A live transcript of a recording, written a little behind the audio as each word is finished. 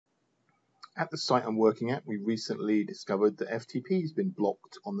At the site I'm working at, we recently discovered that FTP has been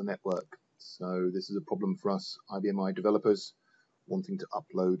blocked on the network. So this is a problem for us IBM I developers wanting to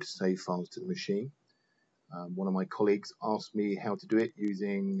upload save files to the machine. One of my colleagues asked me how to do it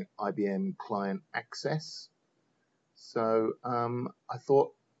using IBM Client Access. So I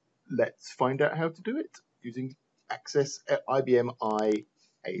thought, let's find out how to do it using Access at IBM I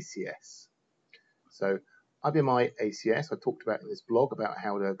ACS. So IBM I ACS, I talked about in this blog about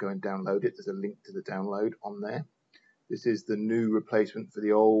how to go and download it. There's a link to the download on there. This is the new replacement for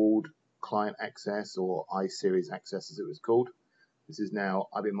the old Client Access, or iSeries Access as it was called. This is now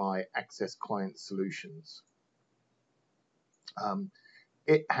IBM I Access Client Solutions.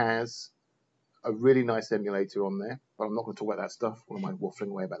 It has a really nice emulator on there, but I'm not going to talk about that stuff. What am I waffling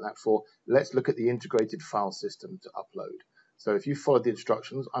away about that for? Let's look at the integrated file system to upload. So if you follow the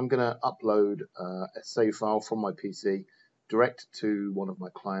instructions, I'm going to upload a save file from my PC direct to one of my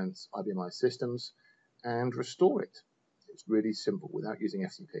clients' IBM I systems and restore it. It's really simple without using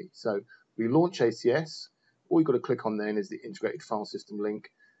FTP. So we launch ACS. All you've got to click on then is the integrated file system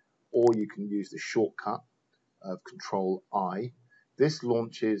link, or you can use the shortcut of Control I. This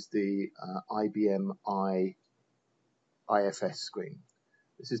launches the IBM IFS screen.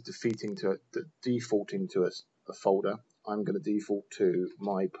 This is defaulting to a folder. I'm going to default to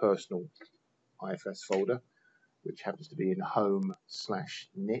my personal IFS folder, which happens to be in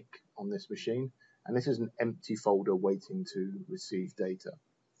home/Nick on this machine. And this is an empty folder waiting to receive data.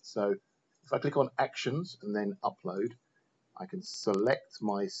 So if I click on Actions and then Upload, I can select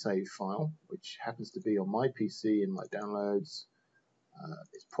my save file, which happens to be on my PC in my downloads.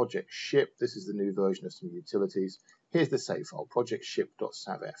 It's project ship. This is the new version of some utilities. Here's the save file,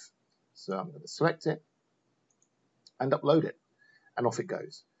 projectship.savf. So I'm going to select it and upload it, and off it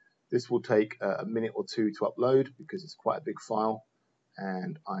goes. This will take a minute or two to upload because it's quite a big file,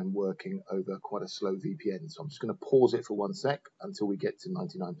 and I'm working over quite a slow VPN. So I'm just going to pause it for 1 sec until we get to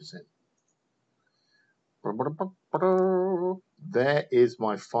 99%. There is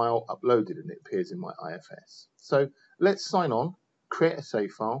my file uploaded, and it appears in my IFS. So let's sign on, create a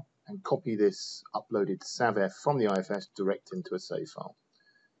save file, and copy this uploaded SAVF from the IFS direct into a save file.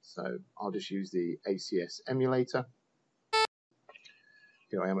 So I'll just use the ACS emulator.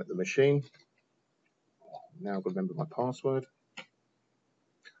 Here I am at the machine. Now I've got to remember my password.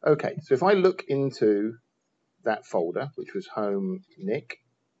 Okay, so if I look into that folder, which was home Nick,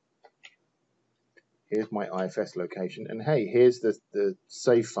 here's my IFS location, and hey, here's the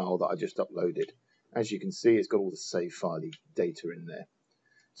save file that I just uploaded. As you can see, it's got all the save file data in there.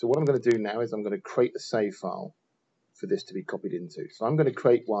 So what I'm going to do now is I'm going to create a save file for this to be copied into. So I'm going to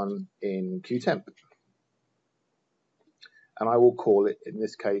create one in QTemp. And I will call it, in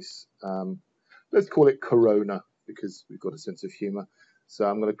this case, let's call it Corona, because we've got a sense of humor. So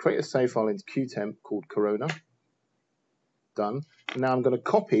I'm going to create a save file into QTemp called Corona. Done. And now I'm going to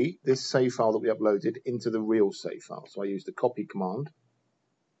copy this save file that we uploaded into the real save file. So I use the copy command.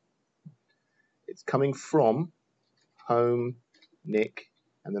 It's coming from home Nick,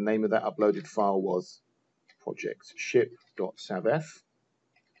 and the name of that uploaded file was projectship.savf.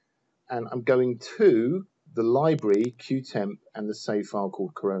 And I'm going to the library QTemp and the save file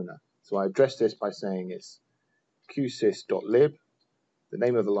called Corona. So I address this by saying it's qsys.lib. The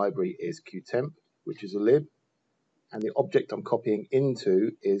name of the library is QTemp, which is a lib, and the object I'm copying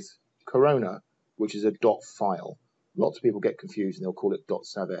into is Corona, which is a .dot file. Lots of people get confused and they'll call it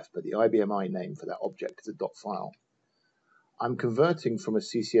 .savf, but the IBM I name for that object is a .dot file. I'm converting from a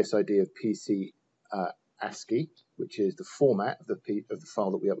CCS ID of PC ASCII, which is the format of the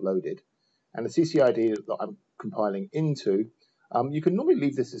file that we uploaded, and the CC ID that I'm compiling into. You can normally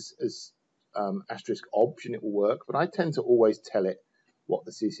leave this as asterisk obj and it will work, but I tend to always tell it what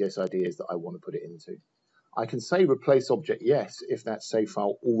the CCS ID is that I want to put it into. I can say replace object yes if that save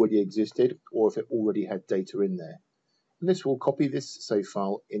file already existed or if it already had data in there. And this will copy this save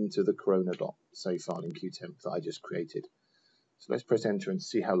file into the corona.save file in QTemp that I just created. So let's press enter and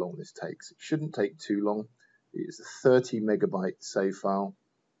see how long this takes. It shouldn't take too long. It's a 30 megabyte save file.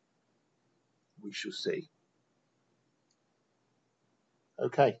 We shall see.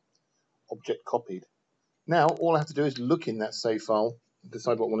 Okay, object copied. Now all I have to do is look in that save file and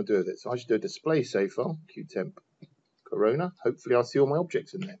decide what I want to do with it. So I should do a display save file, QTemp Corona. Hopefully I'll see all my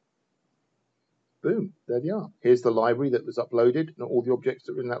objects in there. Boom, there they are. Here's the library that was uploaded and all the objects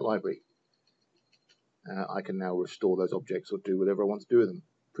that are in that library. I can now restore those objects or do whatever I want to do with them.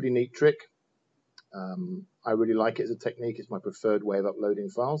 Pretty neat trick. I really like it as a technique. It's my preferred way of uploading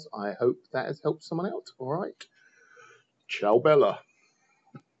files. I hope that has helped someone out. All right. Ciao, Bella.